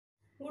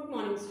Good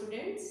morning,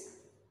 students.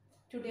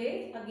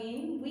 Today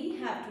again we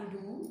have to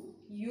do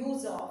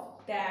use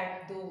of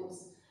that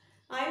those.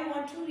 I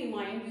want to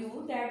remind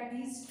you that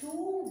these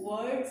two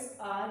words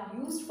are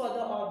used for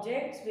the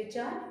objects which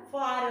are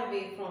far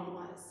away from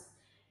us,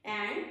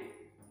 and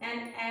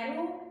an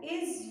arrow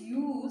is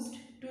used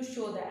to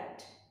show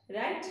that,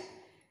 right?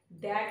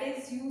 That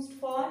is used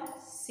for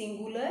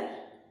singular,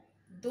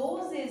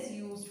 those is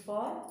used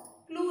for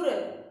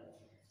plural.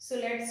 So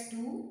let's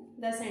do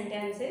the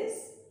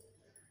sentences.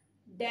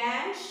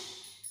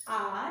 Dash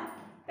are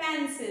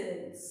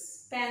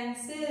pencils.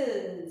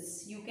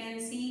 Pencils. You can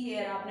see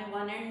here आपने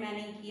one and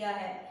many किया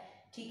है.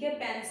 ठीक है.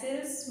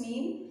 Pencils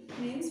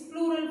means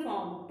plural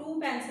form. Two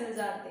pencils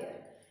are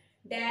there.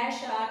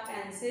 Dash are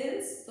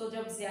pencils. तो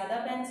जब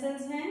ज़्यादा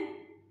pencils हैं,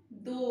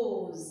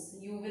 those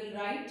you will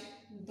write.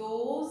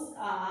 Those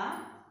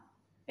are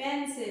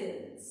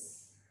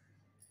pencils.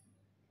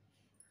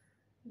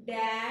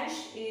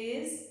 Dash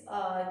is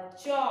a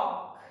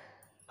chalk.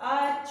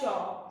 A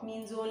chalk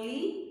means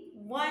only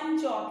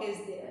one chalk is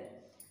there.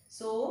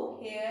 So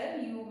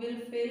here you will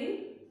fill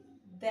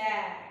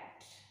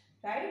that,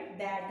 right?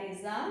 That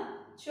is a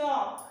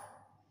chalk.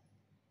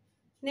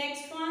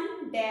 Next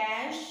one,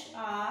 dash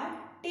are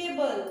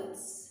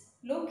tables.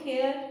 Look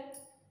here,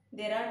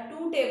 there are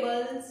two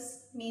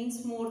tables,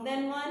 means more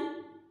than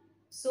one.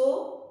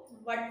 So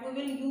what we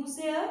will use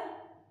here?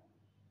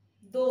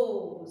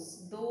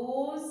 Those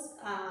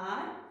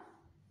are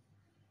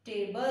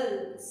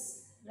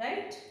tables,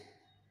 right?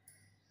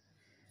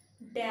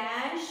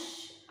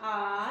 Dash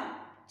are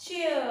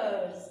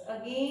chairs.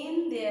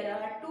 Again there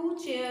are two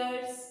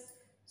chairs.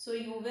 So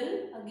you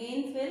will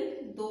again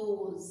fill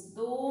those.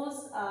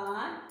 Those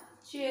are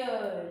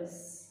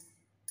chairs.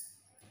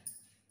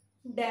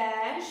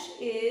 Dash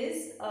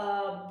is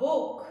a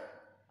book.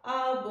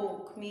 A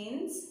book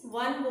means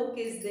one book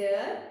is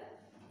there.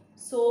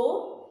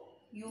 So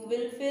you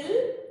will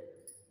fill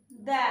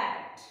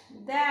that.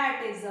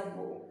 That is a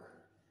book.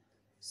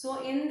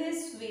 So in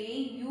this way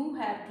you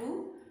have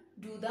to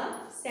do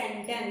the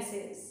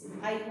sentences.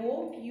 I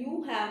hope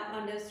you have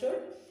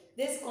understood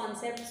this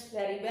concepts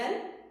very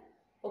well.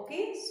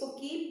 Okay, so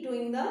keep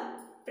doing the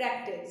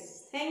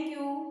practice. Thank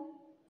you.